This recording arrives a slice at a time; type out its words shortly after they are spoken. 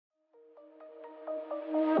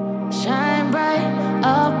Shine bright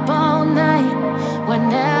up all night, we're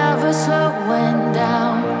never slowing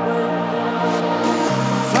down.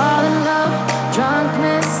 Fall in love, drunk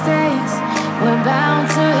mistakes, we're bound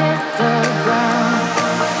to hit the ground.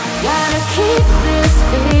 Gotta keep this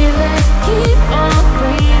feeling, keep on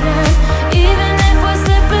breathing, even if we're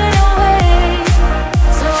slipping away.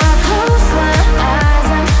 So I close my eyes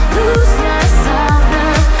and lose myself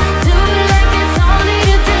now, do it like it's only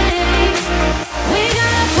today. We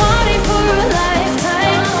gotta party for a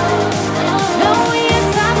lifetime, no we ain't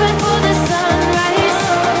stopping for the sunrise.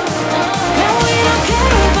 And we don't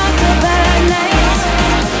care about the bad nights.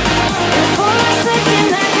 And for a second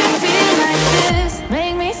I can feel like this,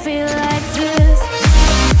 make me feel like this.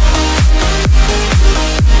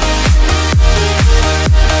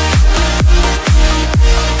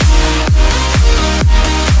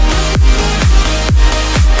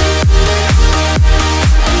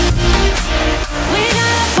 We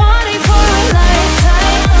gotta party for a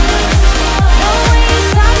lifetime, no we ain't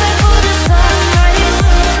stopping for the sunrise.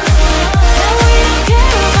 And we don't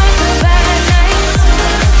care about the bad nights.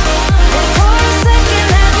 And for a second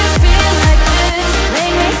I can feel like this,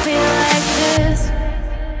 make me feel like this.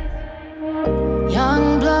 Young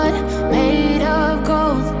blood made of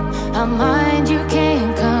gold, a mind you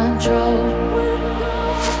can't control.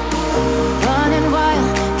 Running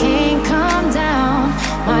wild, can't come down,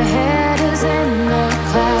 my head is in the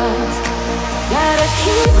clouds. Gotta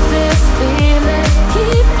keep this feeling,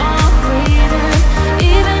 keep on breathing,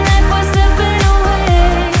 even if we're slipping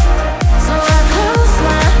away. So I close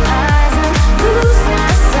my eyes and lose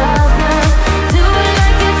myself now, do it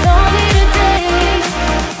like it's only today.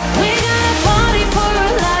 We gotta party for a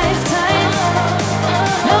lifetime,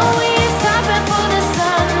 no we ain't stopping for the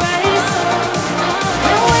sunrise.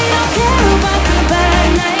 And we don't care about the bad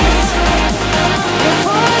nights. And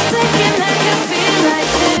for a second I can feel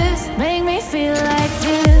like this, make me feel like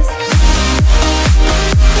this.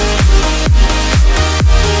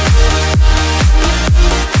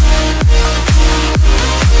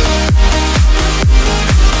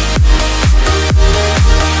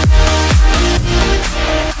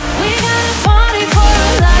 We gotta party for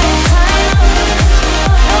a lifetime,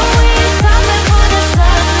 no we ain't stopping for the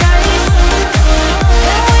sunrise.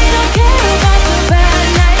 And we don't care about the bad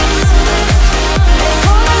nights. And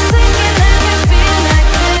for a second I can feel like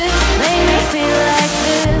this, make me feel like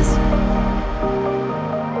this.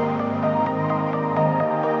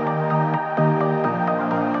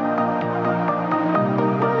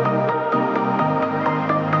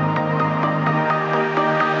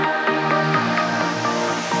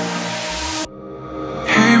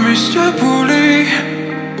 Hey, Mr. Bully,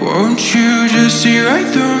 won't you just see right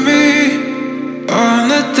through me? On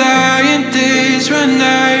the dying days when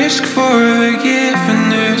I ask for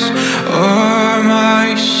forgiveness or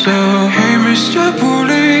myself. Hey, Mr.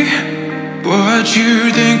 Bully, what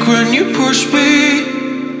you think when you push me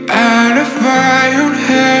out of my own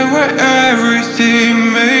head where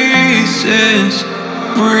everything makes sense?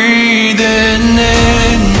 Breathing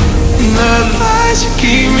in the lies that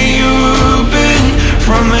keep me open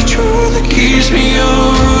from the truth that keeps me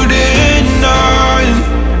holding on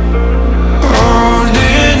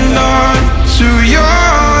to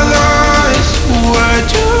your loss. What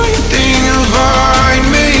do you think you'll find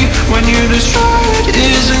me when you destroy what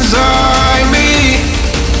is inside me?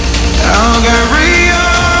 I'll carry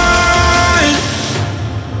on.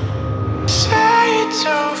 Say it's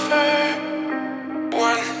over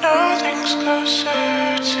when nothing's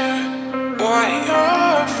closer to what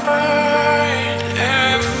you're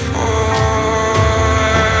fighting for.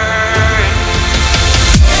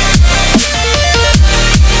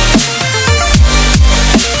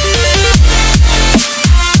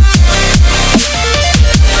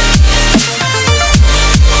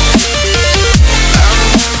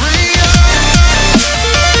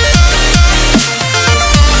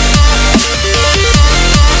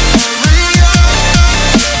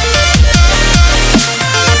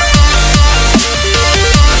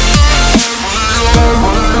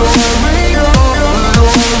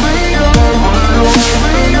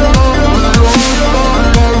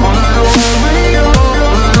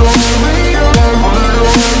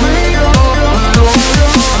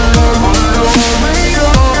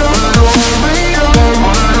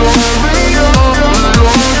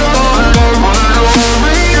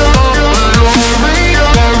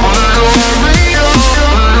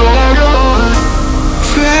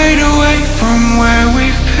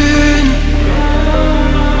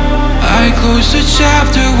 Close the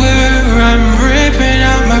chapter where I'm ripping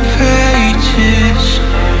out my pages.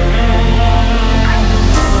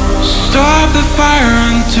 Stop the fire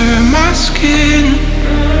under my skin.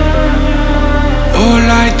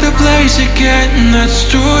 place again that's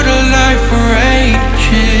stood alive for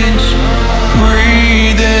ages.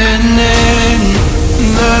 Breathing in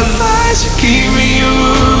the lies that keep me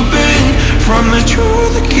open, from the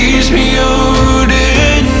truth that keeps me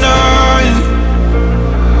holding on.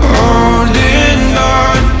 Holding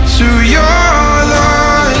on to your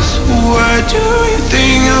loss. Where do you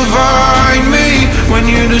think you'll find me when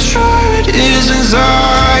you destroy what is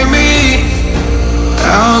inside me?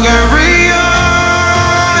 I'll carry on.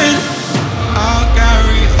 I'll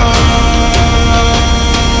carry on.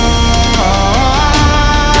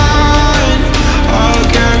 I'll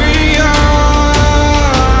carry on.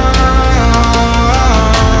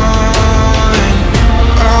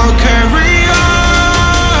 I'll carry on. I'll carry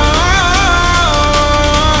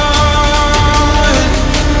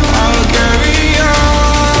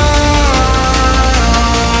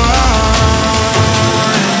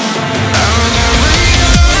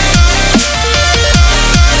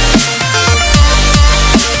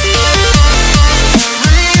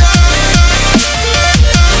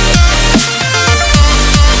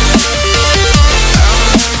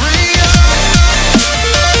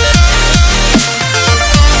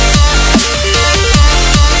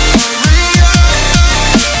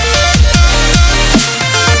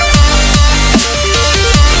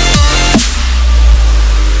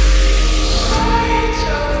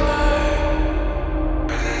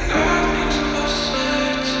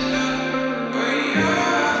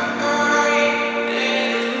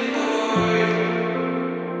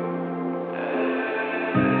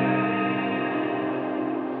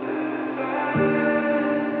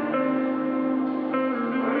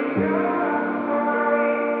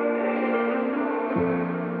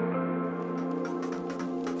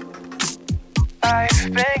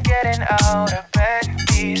I've been getting out of bed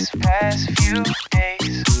these past few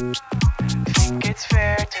days. Think it's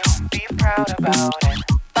fair to be proud about it.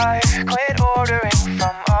 I've quit ordering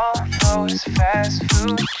from all those fast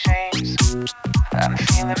food chains. I'm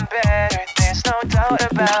feeling better, there's no doubt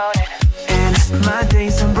about it. And my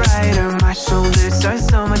days are brighter, my shoulders are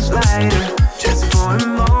so much lighter. Just for a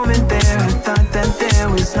moment there, I thought that there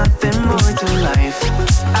was nothing more to life.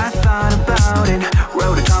 I thought about it,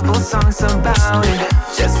 wrote a couple songs about it.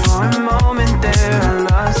 Just for a moment there, I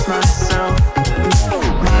lost myself.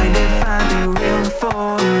 Mind if I be real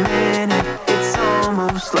for a minute? It's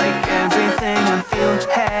almost like everything I feel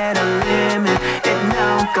had a limit. It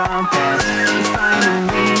now gone past, finding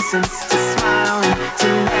reasons to smile and to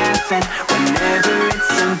laugh. And whenever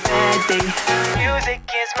it's a bad day, music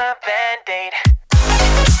is my band-aid.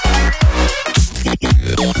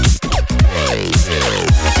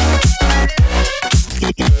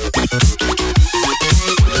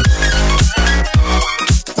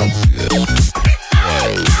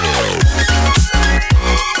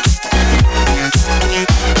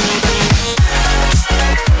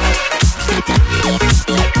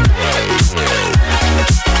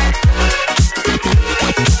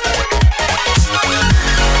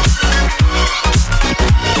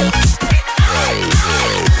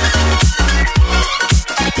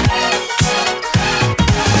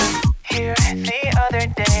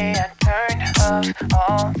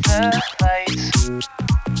 All the lights,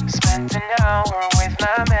 spent an hour with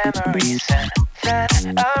my memories, and then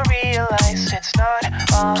I realized it's not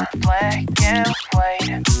all black and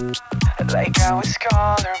white. Like I was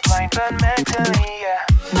colorblind, but mentally, yeah.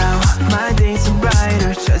 Now my days are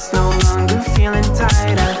brighter, just no longer feeling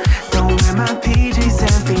tired. I don't wear my PJs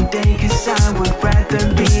every day, cause I would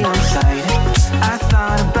rather be on site. I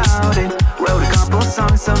thought about it, wrote a couple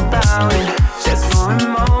songs about it. Just for a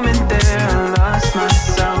moment there, I lost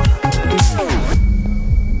myself.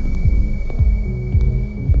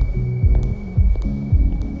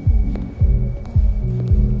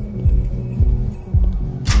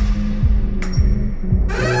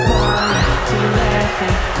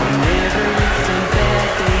 Whenever it's a bad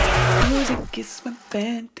day, music is my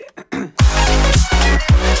band.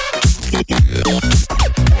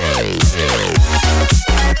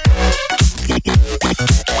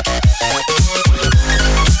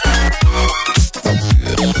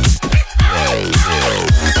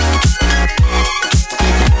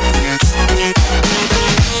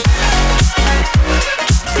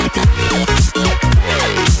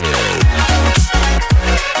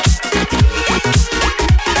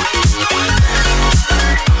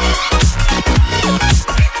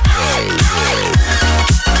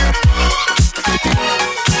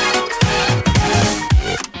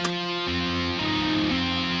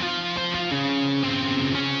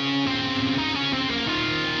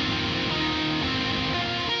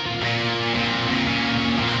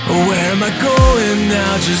 Where am I going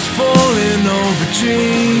now? Just falling over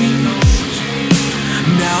dreams.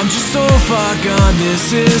 Now I'm just so far gone,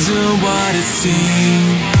 this isn't what it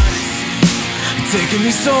seems. Taking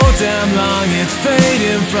me so damn long, it's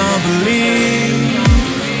fading from belief.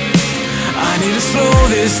 I need to slow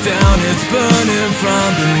this down, it's burning from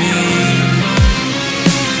beneath.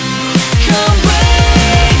 Come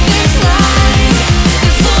break this line,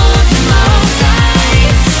 this one's in my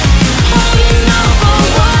sights. Holding on for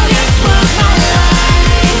what is worth my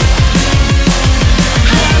life.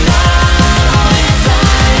 I'm out on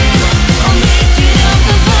time, I'll make it up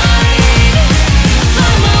the vine.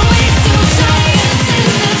 Find my way to giants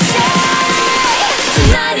in the sky.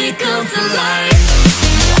 Tonight it comes to life.